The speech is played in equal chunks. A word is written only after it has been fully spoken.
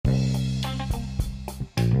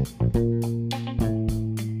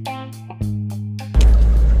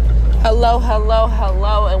Hello,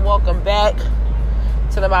 and welcome back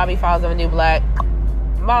to the Mommy Files of a New Black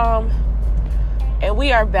Mom. And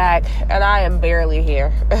we are back, and I am barely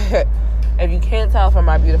here. If you can't tell from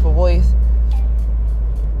my beautiful voice,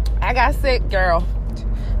 I got sick, girl.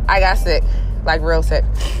 I got sick, like real sick.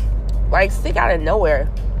 Like sick out of nowhere,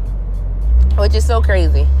 which is so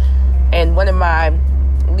crazy. And one of my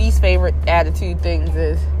least favorite attitude things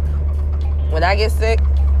is when I get sick,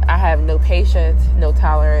 I have no patience, no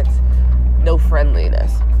tolerance, no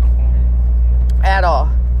friendliness. At all.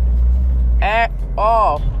 At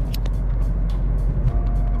all.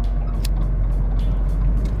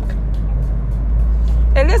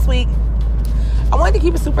 And this week, I wanted to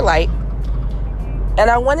keep it super light. And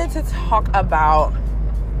I wanted to talk about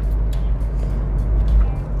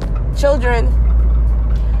children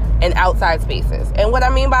in outside spaces. And what I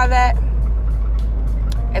mean by that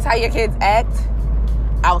is how your kids act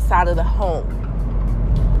outside of the home.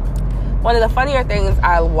 One of the funnier things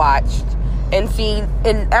I watched and seen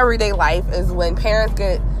in everyday life is when parents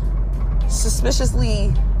get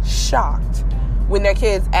suspiciously shocked when their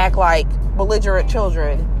kids act like belligerent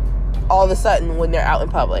children all of a sudden when they're out in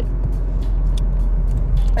public.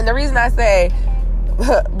 And the reason I say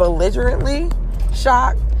belligerently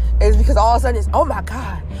shocked is because all of a sudden it's, oh my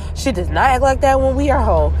God, she does not act like that when we are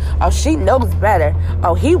home. Oh, she knows better.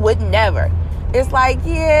 Oh, he would never. It's like,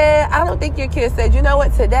 yeah, I don't think your kid said, you know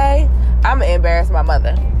what, today I'm going to embarrass my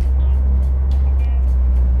mother.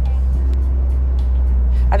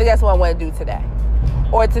 I think that's what I want to do today.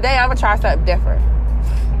 Or today I'm going to try something different.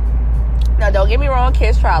 Now, don't get me wrong,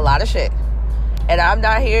 kids try a lot of shit. And I'm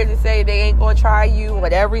not here to say they ain't going to try you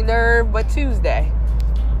with every nerve but Tuesday.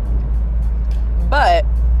 But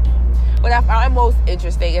what I find most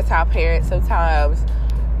interesting is how parents sometimes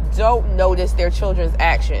don't notice their children's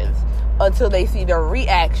actions until they see the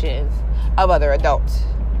reactions of other adults.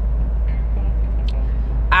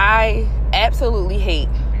 I absolutely hate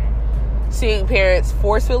seeing parents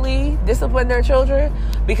forcefully discipline their children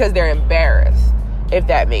because they're embarrassed, if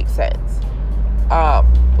that makes sense.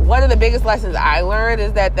 One of the biggest lessons I learned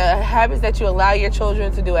is that the habits that you allow your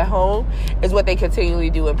children to do at home is what they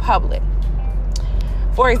continually do in public.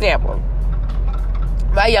 For example,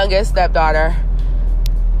 my youngest stepdaughter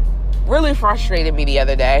really frustrated me the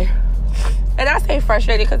other day. And I say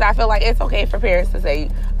frustrated because I feel like it's okay for parents to say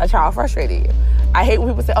a child frustrated you. I hate when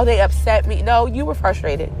people say, oh, they upset me. No, you were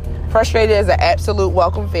frustrated. Frustrated is an absolute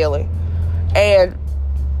welcome feeling. And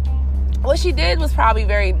what she did was probably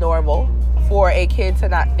very normal for a kid to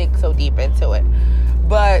not think so deep into it.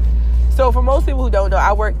 But, so for most people who don't know,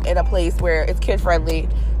 I work in a place where it's kid-friendly.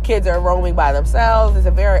 Kids are roaming by themselves. It's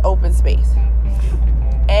a very open space.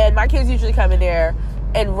 And my kids usually come in there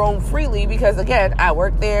and roam freely because, again, I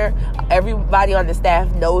work there. Everybody on the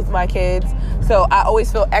staff knows my kids. So I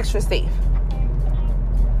always feel extra safe.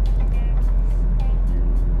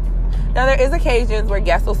 Now, there is occasions where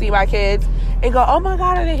guests will see my kids and go, oh my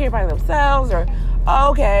God, are they here by themselves? Or,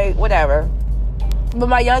 oh, okay, whatever. But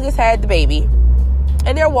my youngest had the baby.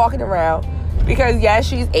 And they're walking around because, yes,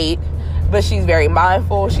 she's 8, but she's very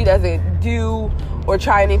mindful. She doesn't do or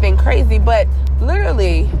try anything crazy. But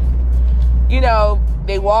literally, you know,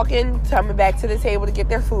 they walk in, coming back to the table to get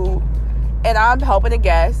their food, and I'm helping a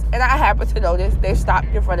guest, and I happen to notice they stopped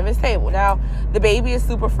in front of his table. Now, the baby is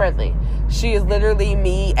super friendly. She is literally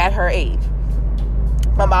me at her age.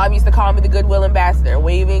 My mom used to call me the Goodwill Ambassador,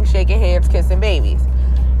 waving, shaking hands, kissing babies.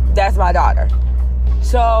 That's my daughter.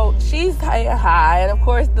 So she's saying hi, and of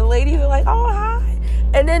course, the ladies are like, oh, hi.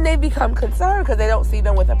 And then they become concerned because they don't see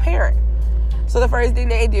them with a parent. So the first thing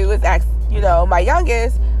they do is ask, you know, my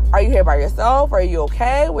youngest, are you here by yourself? Are you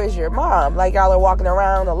okay? Where's your mom? Like, y'all are walking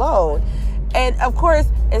around alone. And, of course,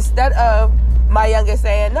 instead of my youngest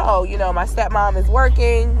saying, no, you know, my stepmom is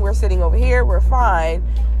working. We're sitting over here. We're fine.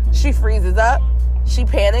 She freezes up. She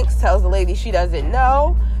panics, tells the lady she doesn't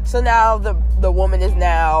know. So now the woman is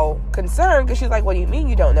now concerned because she's like, what do you mean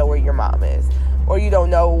you don't know where your mom is? Or you don't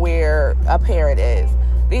know where a parent is?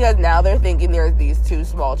 Because now they're thinking there's these 2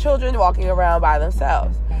 small children walking around by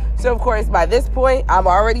themselves. So, of course, by this point, I'm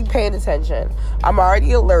already paying attention. I'm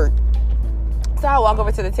already alert. So I walk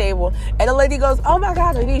over to the table, and the lady goes, oh, my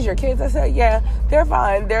God, are these your kids? I said, yeah, they're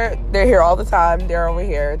fine. They're here all the time. They're over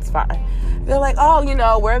here. It's fine. They're like, oh, you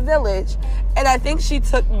know, we're a village. And I think she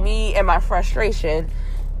took me and my frustration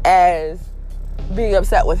as being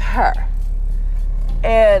upset with her.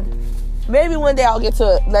 And maybe one day I'll get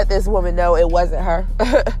to let this woman know it wasn't her.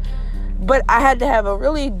 But I had to have a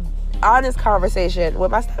really honest conversation with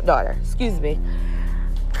my stepdaughter. Excuse me.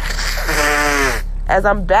 As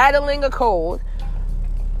I'm battling a cold.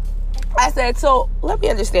 I said, so let me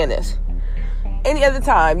understand this. Any other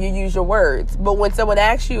time you use your words, but when someone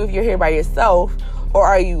asks you if you're here by yourself, or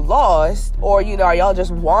are you lost, or, are y'all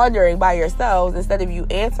just wandering by yourselves, instead of you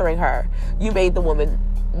answering her, you made the woman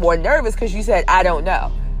more nervous because you said, I don't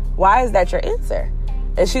know. Why is that your answer?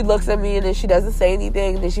 And she looks at me, and then she doesn't say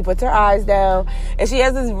anything, and then she puts her eyes down, and she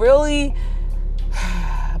has this really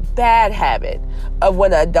bad habit of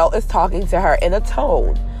when an adult is talking to her in a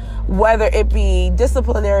tone, whether it be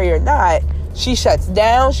disciplinary or not, she shuts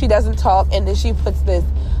down, she doesn't talk, and then she puts this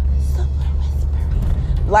super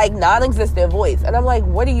whispery, like non-existent voice. And I'm like,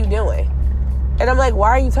 what are you doing? And I'm like, why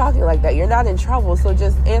are you talking like that? You're not in trouble, so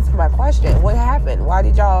just answer my question. What happened? Why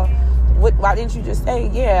didn't you just say,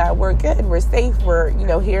 yeah, we're good, we're safe, we're,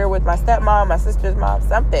 here with my stepmom, my sister's mom,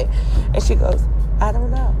 something? And she goes, I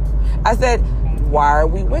don't know. I said, why are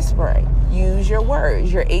we whispering? Use your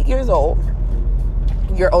words. You're 8 years old.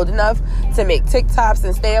 You're old enough to make TikToks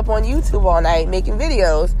and stay up on YouTube all night making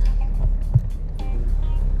videos.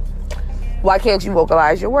 Why can't you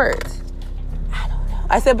vocalize your words? I don't know.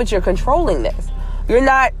 I said, but you're controlling this. You're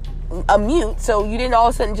not a mute, so you didn't all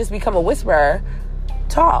of a sudden just become a whisperer.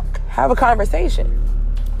 Talk. Have a conversation.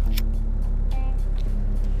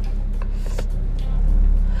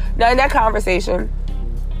 Now, in that conversation,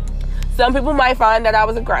 some people might find that I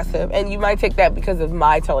was aggressive, and you might take that because of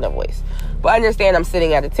my tone of voice. But understand, I'm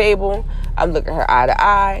sitting at a table. I'm looking her eye to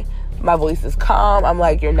eye. My voice is calm. I'm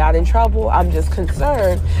like, you're not in trouble. I'm just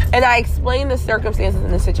concerned. And I explained the circumstances in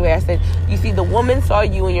the situation. I said, you see, the woman saw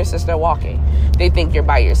you and your sister walking. They think you're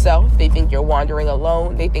by yourself. They think you're wandering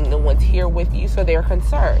alone. They think no one's here with you, so they're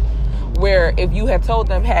concerned. Where if you had told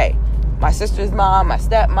them, hey, my sister's mom, my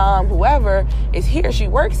stepmom, whoever is here, she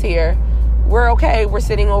works here, we're okay, we're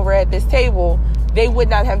sitting over at this table, they would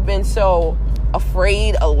not have been so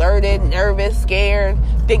afraid, alerted, nervous, scared,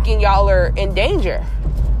 thinking y'all are in danger.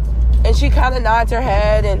 And she kind of nods her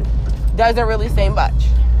head and doesn't really say much.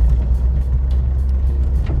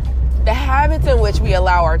 The habits in which we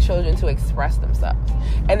allow our children to express themselves.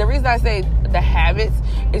 And the reason I say the habits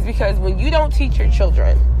is because when you don't teach your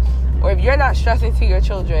children, or if you're not stressing to your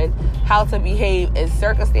children how to behave in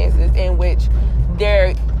circumstances in which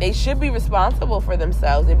they should be responsible for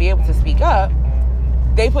themselves and be able to speak up,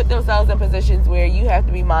 they put themselves in positions where you have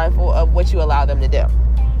to be mindful of what you allow them to do.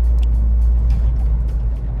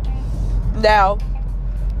 Now,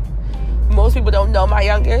 most people don't know my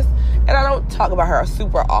youngest, and I don't talk about her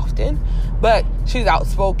super often, but she's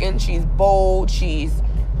outspoken, she's bold, she's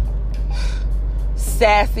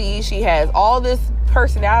sassy, she has all this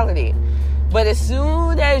personality. But as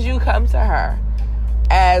soon as you come to her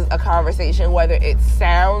as a conversation, whether it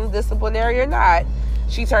sounds disciplinary or not,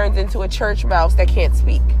 she turns into a church mouse that can't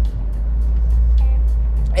speak.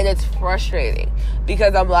 And it's frustrating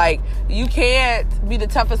because I'm like, you can't be the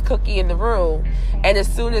toughest cookie in the room, and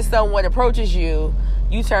as soon as someone approaches you,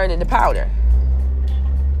 you turn into powder.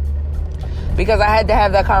 Because I had to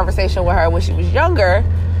have that conversation with her when she was younger,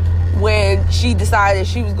 when she decided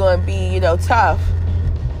she was going to be, tough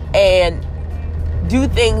and do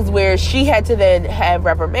things where she had to then have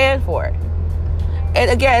reprimand for it. And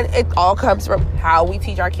again, it all comes from how we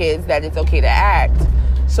teach our kids that it's okay to act.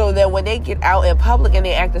 So that when they get out in public and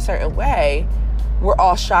they act a certain way, we're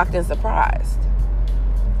all shocked and surprised.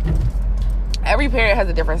 Every parent has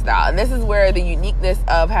a different style. And this is where the uniqueness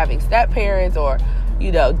of having step parents or,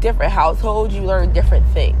 different households, you learn different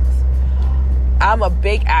things. I'm a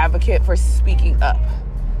big advocate for speaking up.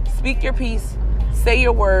 Speak your piece, say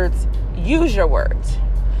your words, use your words.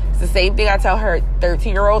 It's the same thing I tell her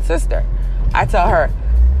 13-year-old sister. I tell her,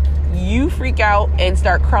 you freak out and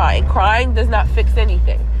start crying. Crying does not fix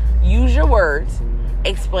anything. Use your words,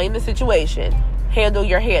 explain the situation, handle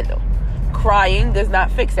your handle. Crying does not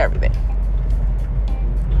fix everything.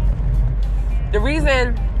 The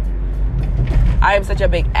reason I am such a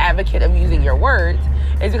big advocate of using your words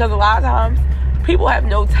is because a lot of times people have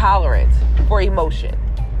no tolerance for emotion.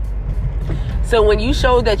 So when you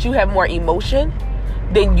show that you have more emotion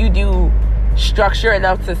than you do structure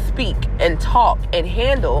enough to speak and talk and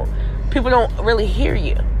handle, people don't really hear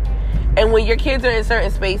you. And when your kids are in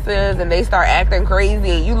certain spaces and they start acting crazy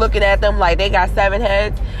and you looking at them like they got 7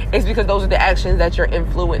 heads, it's because those are the actions that you're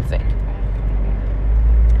influencing.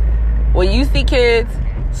 When you see kids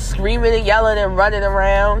screaming and yelling and running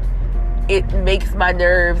around, it makes my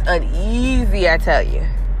nerves uneasy, I tell you.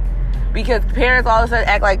 Because parents all of a sudden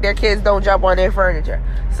act like their kids don't jump on their furniture.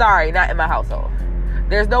 Sorry, not in my household.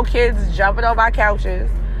 There's no kids jumping on my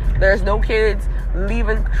couches. There's no kids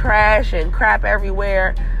leaving trash and crap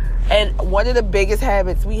everywhere. And one of the biggest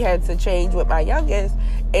habits we had to change with my youngest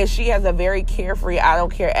is she has a very carefree, I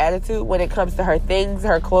don't care attitude when it comes to her things,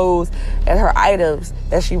 her clothes, and her items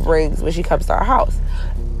that she brings when she comes to our house.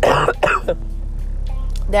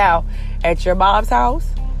 Now, at your mom's house,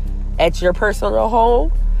 at your personal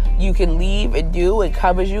home, you can leave and do and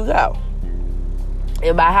come as you go.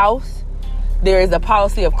 In my house, there is a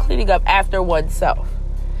policy of cleaning up after oneself.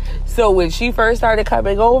 So when she first started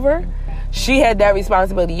coming over, she had that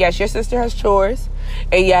responsibility. Yes, your sister has chores.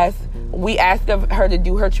 And yes, we ask of her to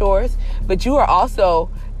do her chores. But you are also,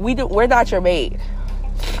 we're not your maid.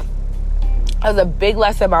 That was a big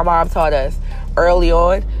lesson my mom taught us early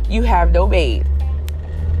on. You have no maid.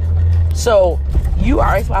 So you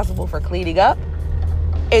are responsible for cleaning up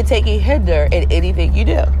and taking hinder in anything you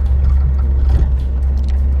do.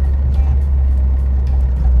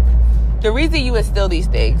 The reason you instill these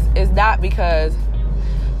things is not because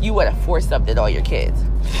you want to force something on your kids.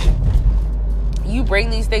 You bring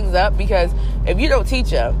these things up because if you don't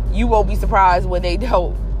teach them, you won't be surprised when they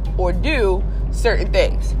don't or do certain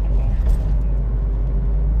things.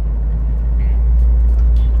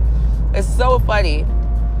 It's so funny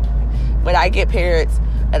when I get parents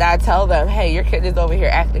and I tell them, hey, your kid is over here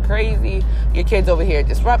acting crazy, your kid's over here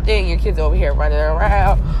disrupting, your kid's over here running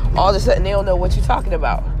around. All of a sudden, they don't know what you're talking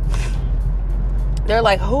about. They're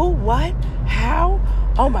like, who? What? How?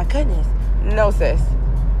 Oh, my goodness. No, sis.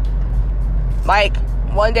 Like,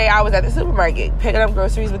 one day I was at the supermarket picking up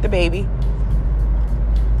groceries with the baby.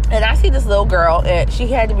 And I see this little girl, and she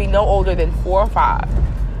had to be no older than 4 or 5,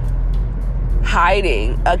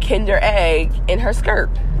 hiding a Kinder Egg in her skirt.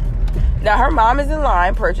 Now, her mom is in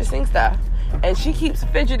line purchasing stuff, and she keeps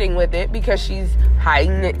fidgeting with it because she's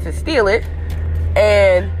hiding it to steal it,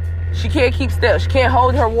 and she can't keep still. She can't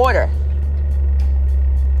hold her water.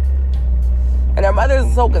 And her mother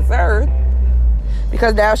is so concerned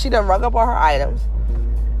because now she done rung up all her items.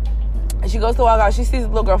 And she goes to walk out. She sees the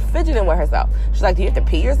little girl fidgeting with herself. She's like, do you have to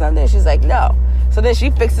pee or something? She's like, no. So then she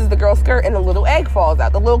fixes the girl's skirt and the little egg falls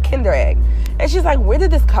out, the little Kinder Egg. And she's like, where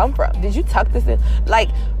did this come from? Did you tuck this in? Like,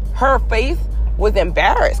 her face was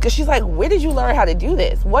embarrassed because she's like, where did you learn how to do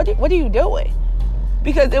this? What are you doing?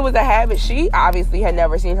 Because it was a habit she obviously had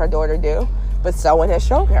never seen her daughter do, but someone had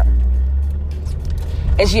shown her.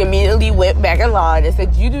 And she immediately went back in line and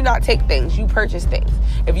said, you do not take things, you purchase things.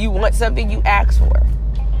 If you want something, you ask for it.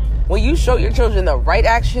 When you show your children the right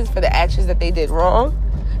actions for the actions that they did wrong,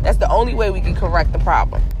 that's the only way we can correct the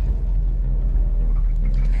problem.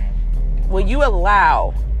 When you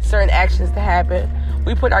allow certain actions to happen,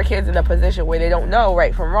 we put our kids in a position where they don't know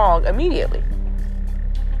right from wrong immediately.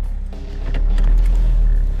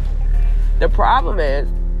 The problem is,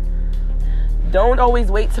 don't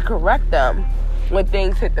always wait to correct them when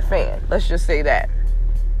things hit the fan. Let's just say that.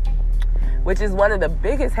 Which is one of the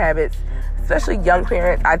biggest habits, especially young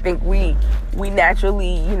parents. I think we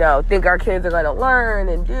naturally, think our kids are going to learn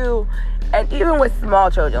and do. And even with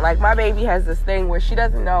small children, like my baby has this thing where she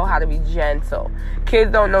doesn't know how to be gentle.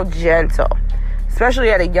 Kids don't know gentle. Especially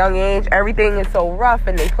at a young age, everything is so rough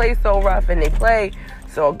and they play so rough and they play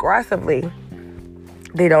so aggressively,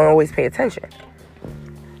 they don't always pay attention.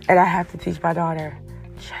 And I have to teach my daughter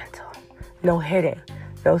gentle. No hitting,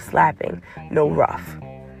 no slapping, no rough.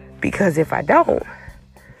 Because if I don't,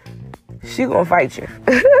 she gonna fight you.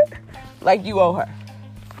 Like you owe her.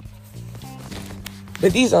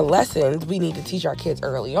 But these are lessons we need to teach our kids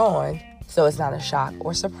early on so it's not a shock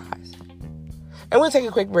or surprise. And we'll take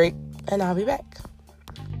a quick break and I'll be back.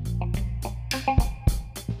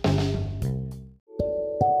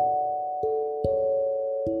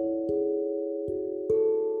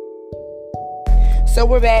 So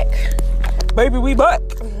we're back. Baby, we back.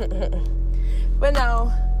 But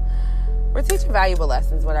no, we're teaching valuable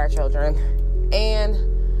lessons with our children. And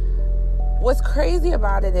what's crazy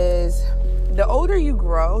about it is the older you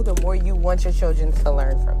grow, the more you want your children to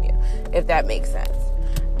learn from you, if that makes sense.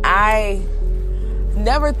 I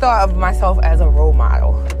never thought of myself as a role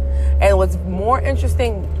model. And what's more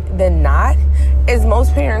interesting than not is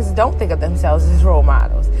most parents don't think of themselves as role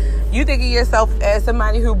models. You think of yourself as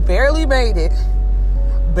somebody who barely made it,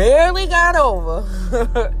 barely got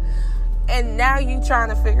over, and now you trying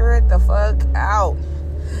to figure it the fuck out.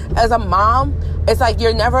 As a mom, it's like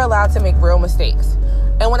you're never allowed to make real mistakes.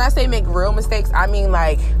 And when I say make real mistakes, I mean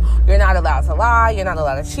like you're not allowed to lie, you're not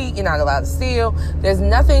allowed to cheat, you're not allowed to steal. There's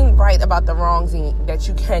nothing right about the wrongs that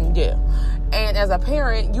you can do. And as a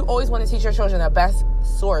parent, you always want to teach your children the best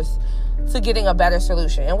source to getting a better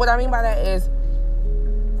solution. And what I mean by that is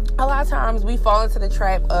a lot of times we fall into the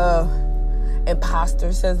trap of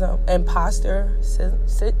imposter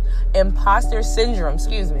syndrome,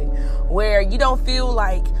 where you don't feel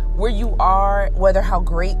like where you are, whether how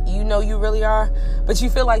great you know you really are, but you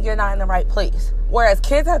feel like you're not in the right place. Whereas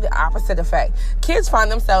kids have the opposite effect. Kids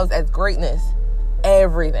find themselves as greatness,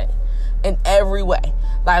 everything, in every way.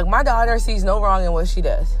 Like, my daughter sees no wrong in what she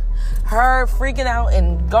does. Her freaking out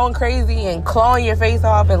and going crazy and clawing your face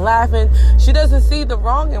off and laughing, she doesn't see the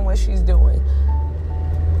wrong in what she's doing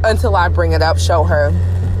until I bring it up, show her,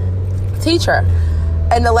 teach her.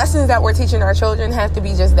 And the lessons that we're teaching our children have to be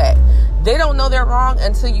just that. They don't know they're wrong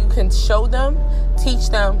until you can show them, teach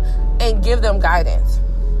them, and give them guidance.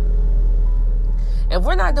 If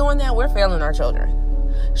we're not doing that, we're failing our children.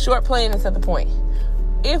 Short, plain, and to the point.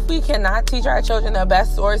 If we cannot teach our children the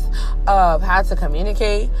best source of how to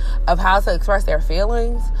communicate, of how to express their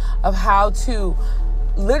feelings, of how to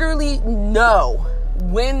literally know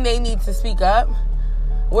when they need to speak up,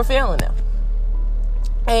 we're failing them.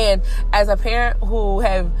 And as a parent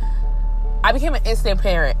I became an instant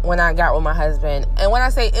parent when I got with my husband. And when I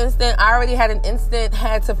say instant, I already had an instant,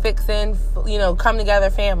 had to fix in, come together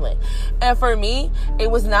family. And for me, it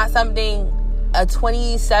was not something a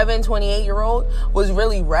 27, 28-year-old was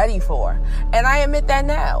really ready for. And I admit that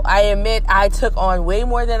now. I admit I took on way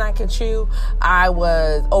more than I could chew. I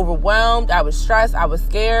was overwhelmed. I was stressed. I was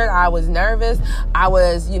scared. I was nervous. I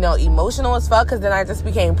was, emotional as fuck, because then I just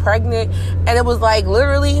became pregnant. And it was like,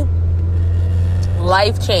 literally,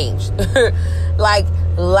 life changed. Like,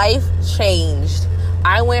 life changed.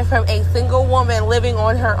 I went from a single woman living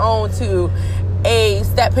on her own to a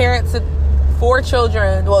step-parent to 4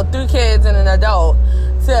 children, 3 kids and an adult,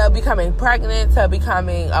 to becoming pregnant, to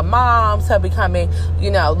becoming a mom, to becoming,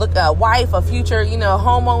 a wife, a future,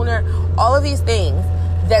 homeowner, all of these things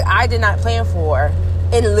that I did not plan for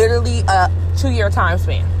in literally a 2-year time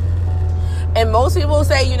span. And most people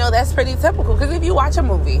say, that's pretty typical, because if you watch a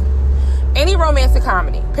movie, any romantic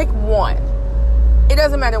comedy, pick one. It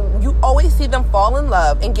doesn't matter. You always see them fall in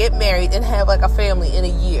love and get married and have like a family in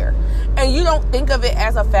a year. And you don't think of it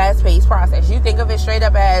as a fast-paced process. You think of it straight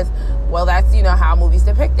up as, well, that's, how movies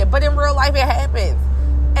depict it. But in real life, it happens.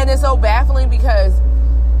 And it's so baffling, because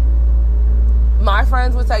my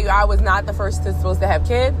friends would tell you I was not the first that's supposed to have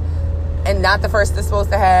kids and not the first that's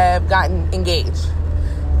supposed to have gotten engaged.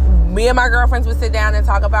 Me and my girlfriends would sit down and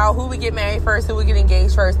talk about who would get married first, who would get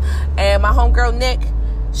engaged first. And my homegirl, Nick,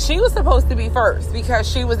 she was supposed to be first, because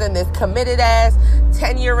she was in this committed-ass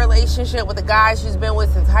 10-year relationship with a guy she's been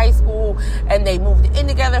with since high school, and they moved in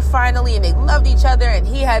together finally, and they loved each other, and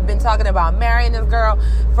he had been talking about marrying this girl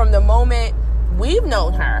from the moment we've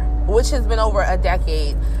known her, which has been over a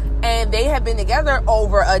decade, and they have been together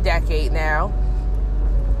over a decade now.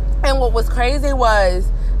 And what was crazy was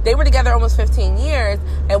they were together almost 15 years,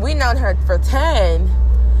 and we known her for 10,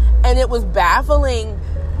 and it was baffling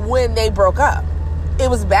when they broke up. It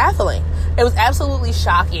was baffling. It was absolutely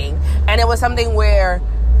shocking. And it was something where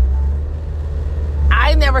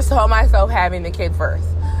I never saw myself having the kid first.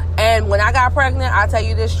 And when I got pregnant, I'll tell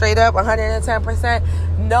you this straight up, 110%,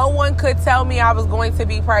 no one could tell me I was going to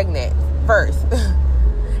be pregnant first.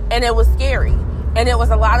 And it was scary. And it was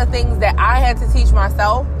a lot of things that I had to teach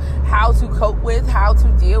myself how to cope with, how to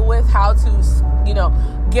deal with, how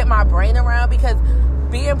to, get my brain around. Because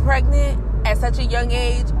being pregnant at such a young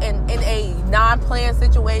age and in a non-planned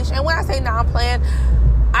situation, and when I say non-planned,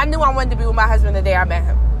 I knew I wanted to be with my husband the day I met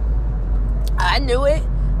him. I knew it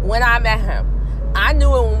when I met him. I knew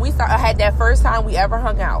it when we had that first time we ever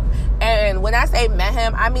hung out. And when I say met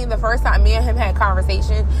him, I mean the first time me and him had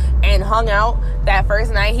conversation and hung out. That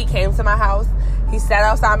first night he came to my house. He sat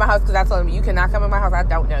outside my house, because I told him, you cannot come in my house, I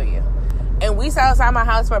don't know you. And we sat outside my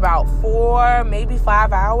house for about 4, maybe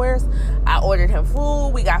 5 hours. I ordered him food.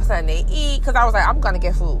 We got something to eat, because I was like, I'm going to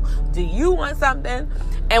get food. Do you want something?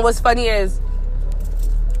 And what's funny is,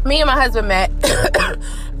 me and my husband met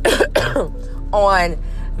on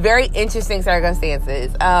very interesting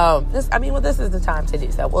circumstances. This is the time to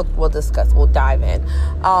do so. We'll discuss. We'll dive in.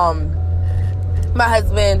 My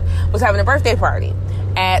husband was having a birthday party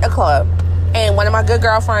at a club. And one of my good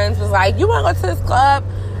girlfriends was like, you want to go to this club?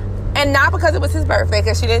 And not because it was his birthday,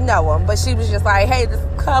 because she didn't know him, but she was just like, hey, this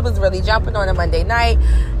club is really jumping on a Monday night,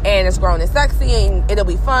 and it's grown and sexy, and it'll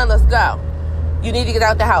be fun, let's go. You need to get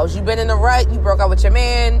out the house. You've been in a rut, you broke up with your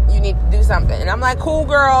man, you need to do something. And I'm like, cool,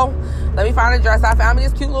 girl, let me find a dress. I found me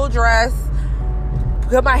this cute little dress,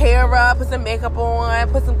 put my hair up, put some makeup on,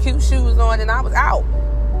 put some cute shoes on, and I was out.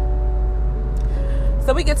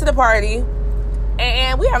 So we get to the party,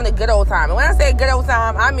 and we having a good old time. And when I say good old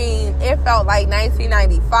time, I mean, it felt like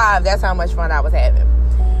 1995. That's how much fun I was having.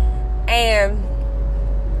 And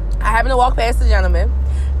I happened to walk past the gentleman.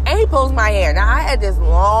 and he pulls my hair. Now, I had this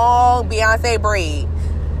long Beyonce braid,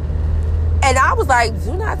 and I was like,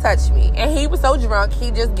 do not touch me. And he was so drunk,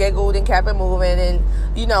 he just giggled and kept it moving and,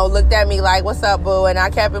 looked at me like, what's up, boo? And I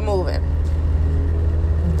kept it moving.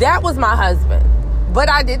 That was my husband. But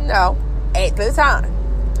I didn't know at the time.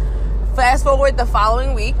 Fast forward the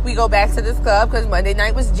following week, we go back to this club because Monday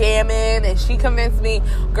night was jamming, and she convinced me,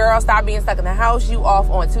 girl, stop being stuck in the house. You off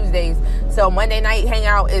on Tuesdays. So Monday night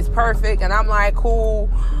hangout is perfect. And I'm like, cool.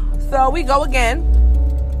 So we go again.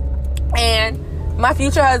 And my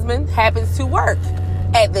future husband happens to work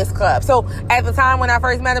at this club. So at the time when I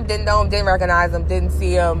first met him, didn't know him, didn't recognize him, didn't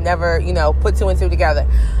see him, never, put two and two together.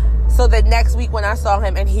 So the next week when I saw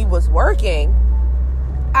him and he was working,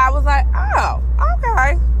 I was like, oh,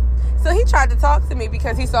 okay. So he tried to talk to me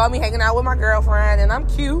because he saw me hanging out with my girlfriend, and I'm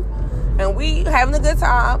cute, and we having a good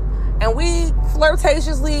time, and we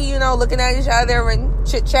flirtatiously, looking at each other and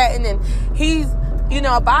chit-chatting, and he's,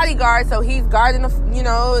 a bodyguard, so he's guarding the,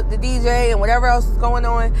 the DJ and whatever else is going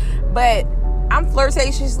on, but I'm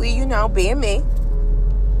flirtatiously, being me,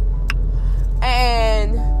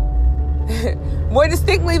 and more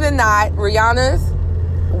distinctly than not, Rihanna's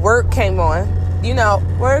Work came on.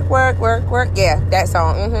 Work, work, work, work. Yeah, that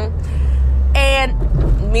song.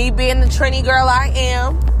 And me being the Trini girl I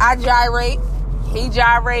am, I gyrate. He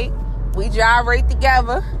gyrate. We gyrate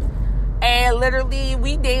together. And literally,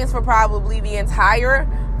 we danced for probably the entire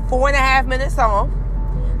 4.5-minute song.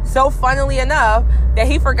 So funnily enough, that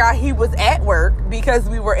he forgot he was at work because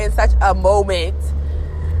we were in such a moment.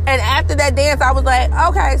 And after that dance, I was like,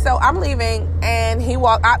 okay, so I'm leaving. And he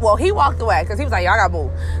walked away because he was like, y'all gotta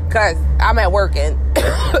move because I'm at work and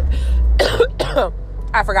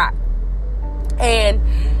I forgot. And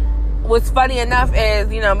what's funny enough is,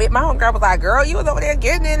 my homegirl was like, girl, you was over there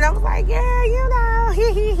getting it. And I was like, yeah,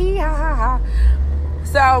 hee, ha, ha, ha.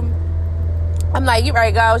 So I'm like, you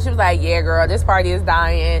ready to go? She was like, yeah, girl, this party is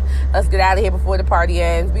dying. Let's get out of here before the party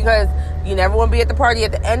ends because you never want to be at the party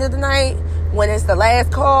at the end of the night when it's the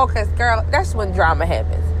last call, because, girl, that's when drama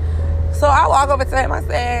happens. So I walk over to him. I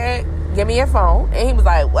said, give me your phone. And he was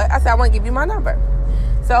like, what? I said, I want to give you my number.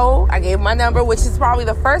 So I gave him my number, which is probably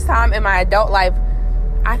the first time in my adult life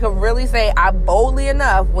I could really say I boldly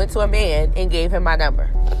enough went to a man and gave him my number.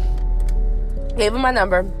 Gave him my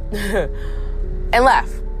number and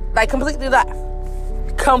left. Like, completely left.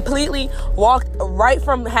 Completely walked right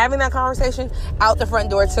from having that conversation out the front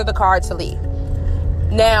door to the car to leave.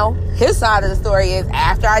 Now, his side of the story is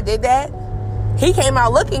after I did that, he came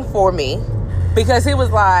out looking for me because he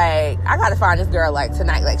was like, I gotta find this girl like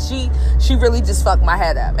tonight. Like, she really just fucked my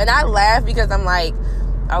head up. And I laughed because I'm like,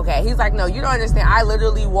 okay. He's like, no, you don't understand. I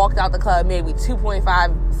literally walked out the club maybe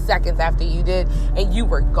 2.5 seconds after you did, and you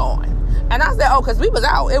were gone. And I said, oh, because we was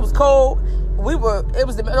out. It was cold. It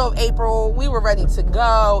was the middle of April. We were ready to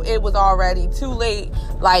go. It was already too late.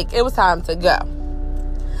 Like, it was time to go.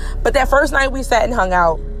 But that first night we sat and hung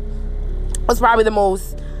out was probably the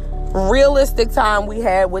most realistic time we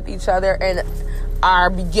had with each other and our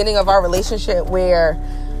beginning of our relationship, where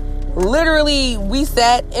literally we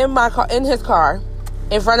sat in his car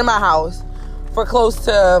in front of my house for close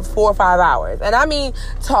to 4 or 5 hours. And I mean,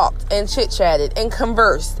 talked and chit-chatted and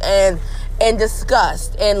conversed and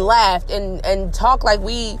discussed and laughed and talked like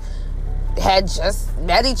we had just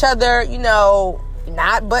met each other,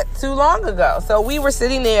 not but too long ago. So we were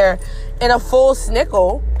sitting there in a full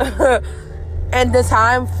snickle and the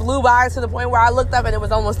time flew by to the point where I looked up and it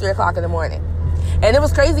was almost 3 o'clock in the morning. And it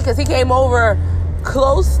was crazy because he came over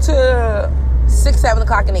close to 6, 7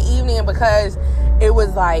 o'clock in the evening because it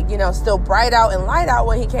was like, still bright out and light out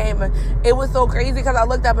when he came. It was so crazy because I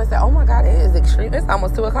looked up and said, oh my God, it is extreme. It's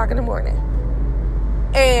almost 2 o'clock in the morning.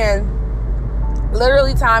 And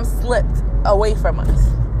literally time slipped away from us.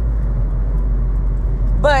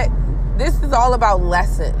 But this is all about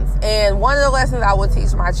lessons. And one of the lessons I would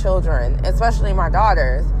teach my children, especially my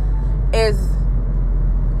daughters, is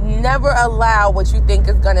never allow what you think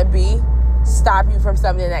is going to be stop you from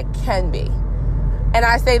something that can be. And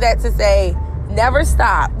I say that to say, never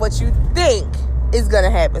stop what you think is going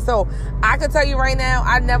to happen. So I can tell you right now,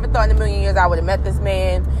 I never thought in a million years I would have met this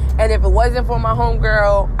man. And if it wasn't for my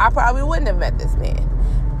homegirl, I probably wouldn't have met this man.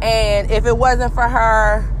 And if it wasn't for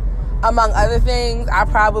her, among other things, I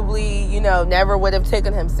probably, never would have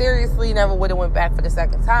taken him seriously, never would have went back for the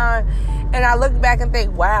second time. And I look back and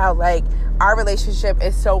think, wow, like, our relationship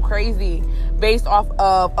is so crazy based off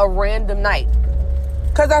of a random night.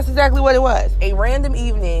 Because that's exactly what it was. A random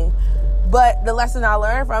evening. But the lesson I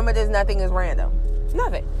learned from it is nothing is random.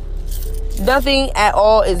 Nothing. Nothing at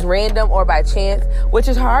all is random or by chance, which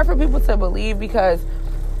is hard for people to believe because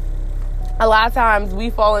a lot of times we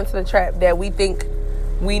fall into the trap that we think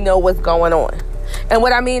we know what's going on. And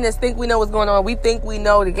what I mean is think we know what's going on. We think we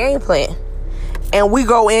know the game plan. And we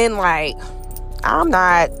go in like,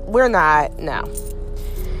 we're not, no.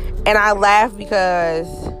 And I laugh because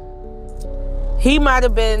he might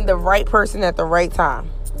have been the right person at the right time.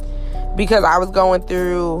 Because I was going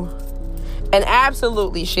through an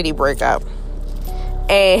absolutely shitty breakup.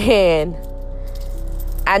 And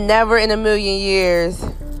I never in a million years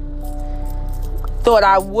thought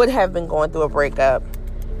I would have been going through a breakup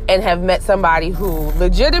and have met somebody who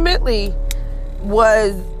legitimately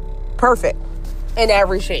was perfect in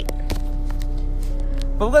every shape.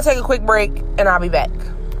 But we're going to take a quick break and I'll be back.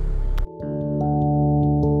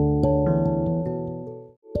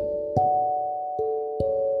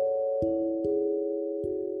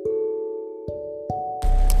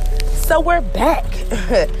 So we're back.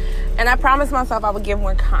 And I promised myself I would give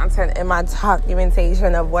more content in my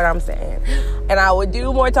documentation of what I'm saying. And I would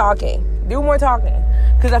do more talking.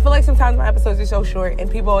 Because I feel like sometimes my episodes are so short and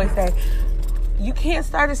people always say, you can't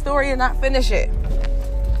start a story and not finish it.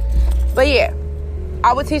 But yeah,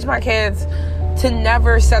 I would teach my kids to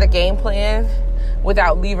never set a game plan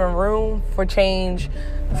without leaving room for change,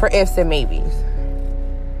 for ifs and maybes.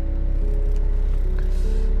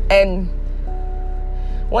 And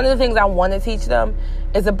one of the things I want to teach them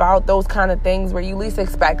is about those kind of things where you least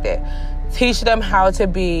expect it. Teach them how to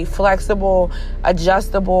be flexible,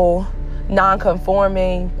 adjustable,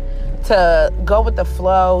 non-conforming, to go with the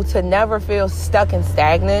flow, to never feel stuck and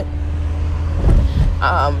stagnant.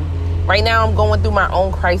 Right now I'm going through my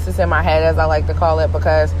own crisis in my head, as I like to call it,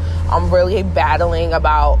 because I'm really battling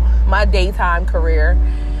about my daytime career.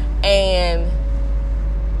 And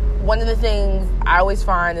one of the things I always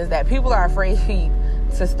find is that people are afraid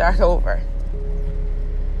to start over.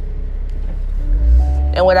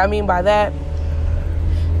 And what I mean by that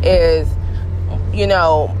is,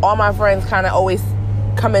 all my friends kind of always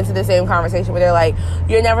come into the same conversation where they're like,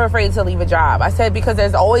 you're never afraid to leave a job. I said, because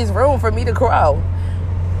there's always room for me to grow.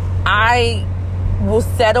 I will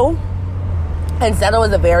settle, and settle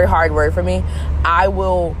is a very hard word for me. I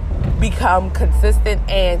will become consistent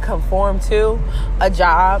and conform to a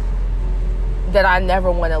job that I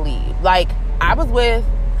never want to leave. Like, I was with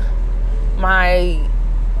my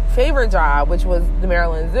favorite job, which was the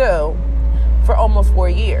Maryland Zoo, for almost 4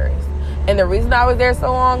 years. And the reason I was there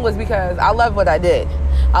so long was because I loved what I did.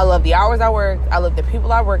 I loved the hours I worked. I loved the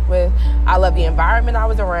people I worked with. I loved the environment I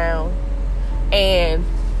was around. And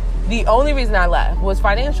the only reason I left was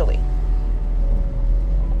financially.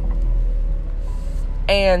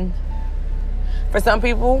 And for some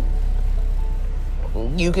people,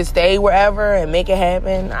 you can stay wherever and make it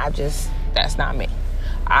happen. That's not me.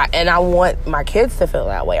 I want my kids to feel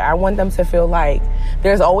that way. I want them to feel like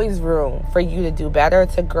there's always room for you to do better,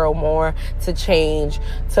 to grow more, to change,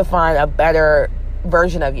 to find a better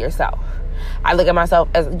version of yourself. I look at myself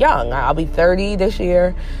as young. I'll be 30 this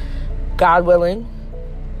year, God willing.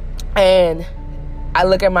 And I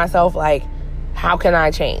look at myself like, how can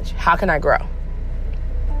I change? How can I grow?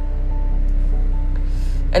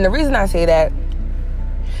 And the reason I say that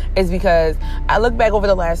is because I look back over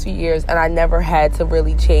the last few years and I never had to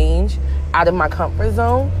really change out of my comfort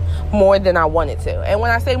zone more than I wanted to. And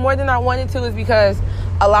when I say more than I wanted to is because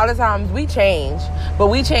a lot of times we change, but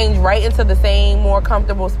we change right into the same, more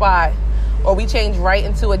comfortable spot, or we change right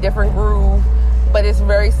into a different groove, but it's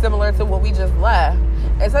very similar to what we just left.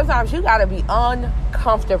 And sometimes you gotta be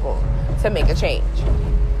uncomfortable to make a change.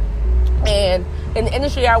 And in the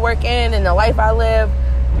industry I work in and the life I live,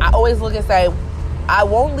 I always look and say, I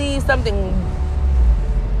won't leave something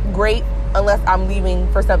great unless I'm leaving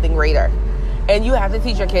for something greater. And you have to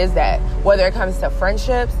teach your kids that, whether it comes to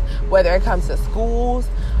friendships, whether it comes to schools,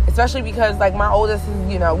 especially because like my oldest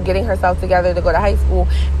is, getting herself together to go to high school.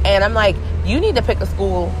 And I'm like, you need to pick a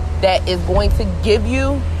school that is going to give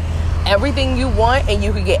you everything you want and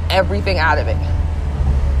you can get everything out of it.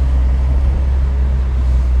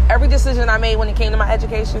 Every decision I made when it came to my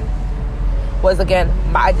education was, again,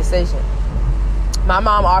 my decision. My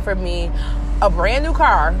mom offered me a brand new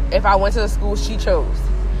car if I went to the school she chose.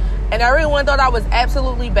 And everyone thought I was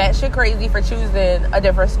absolutely batshit crazy for choosing a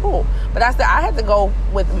different school. But I said I had to go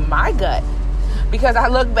with my gut. Because I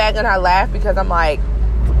look back and I laugh because I'm like,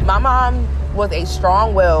 my mom was a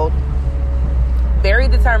strong-willed, very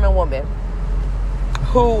determined woman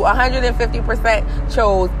who 150%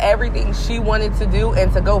 chose everything she wanted to do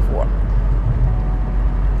and to go for.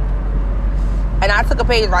 And I took a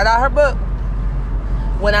page right out of her book.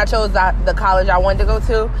 When I chose the college I wanted to go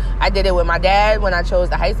to, I did it with my dad. When I chose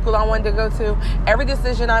the high school I wanted to go to, every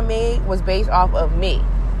decision I made was based off of me.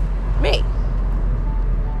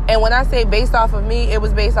 And when I say based off of me, it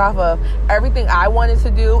was based off of everything I wanted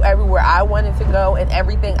to do, everywhere I wanted to go, and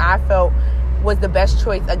everything I felt was the best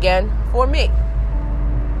choice, again, for me.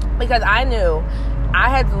 Because I knew I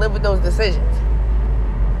had to live with those decisions.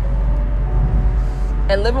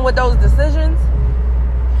 And living with those decisions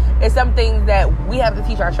is something that we have to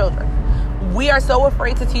teach our children. We are so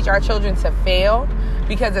afraid to teach our children to fail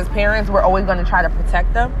because as parents, we're always going to try to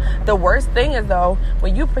protect them. The worst thing is, though,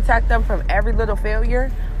 when you protect them from every little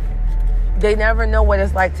failure, they never know what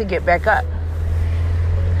it's like to get back up.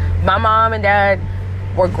 My mom and dad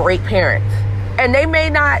were great parents. And they may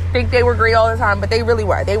not think they were great all the time, but they really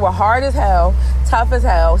were. They were hard as hell, tough as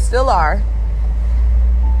hell, still are.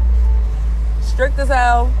 Strict as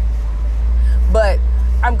hell. But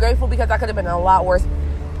I'm grateful because I could have been in a lot worse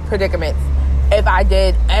predicaments if I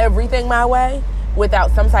did everything my way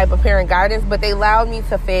without some type of parent guidance. But they allowed me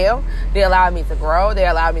to fail. They allowed me to grow. They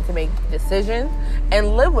allowed me to make decisions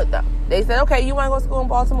and live with them. They said, okay, you want to go to school in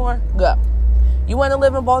Baltimore? Go. You want to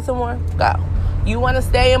live in Baltimore? Go. You want to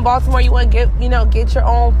stay in Baltimore? You want to get your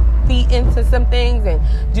own feet into some things and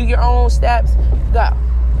do your own steps? Go.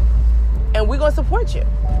 And we're going to support you.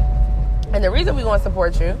 And the reason we're going to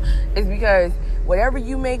support you is because whatever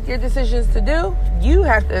you make your decisions to do, you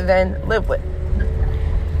have to then live with.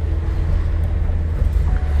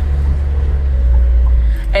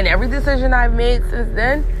 And every decision I've made since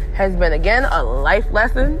then has been, again, a life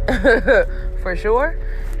lesson for sure.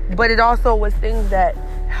 But it also was things that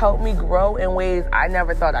helped me grow in ways I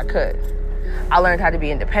never thought I could. I learned how to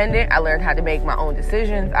be independent. I learned how to make my own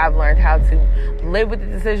decisions. I've learned how to live with the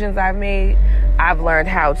decisions I've made. I've learned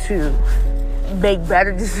how to make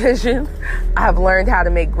better decisions. I've learned how to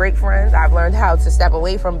make great friends. I've learned how to step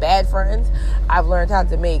away from bad friends. I've learned how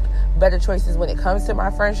to make better choices when it comes to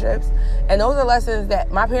my friendships. And those are lessons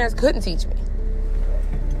that my parents couldn't teach me.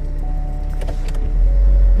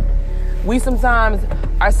 We sometimes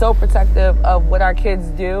are so protective of what our kids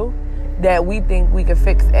do that we think we can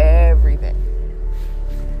fix everything.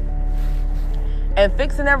 And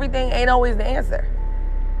fixing everything ain't always the answer.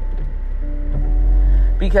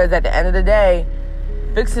 Because at the end of the day,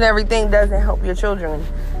 fixing everything doesn't help your children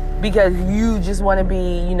because you just want to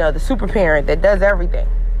be, the super parent that does everything.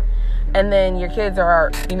 And then your kids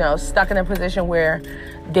are, stuck in a position where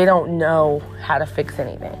they don't know how to fix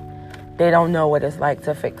anything. They don't know what it's like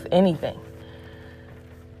to fix anything.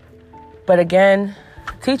 But again,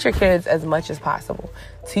 teach your kids as much as possible.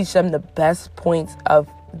 Teach them the best points of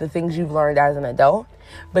the things you've learned as an adult,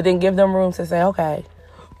 but then give them room to say, okay,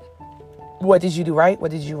 what did you do right?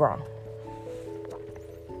 What did you do wrong?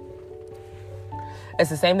 It's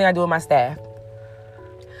the same thing I do with my staff.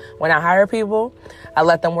 When I hire people, I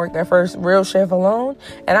let them work their first real shift alone,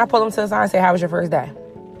 and I pull them to the side and say, how was your first day?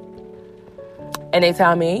 And they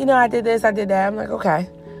tell me, I did this, I did that. I'm like, okay.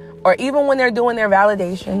 Or even when they're doing their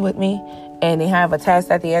validation with me and they have a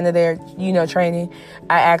test at the end of their, training,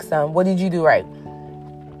 I ask them, what did you do right?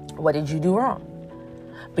 What did you do wrong?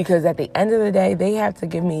 Because at the end of the day, they have to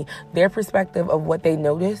give me their perspective of what they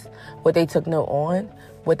noticed, what they took note on,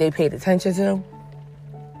 what they paid attention to.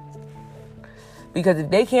 Because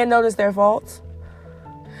if they can't notice their faults,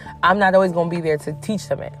 I'm not always going to be there to teach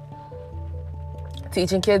them it.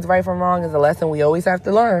 Teaching kids right from wrong is a lesson we always have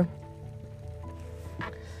to learn.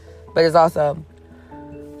 But it's also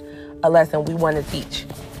a lesson we want to teach.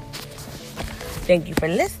 Thank you for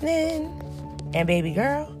listening. And baby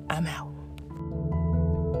girl, I'm out.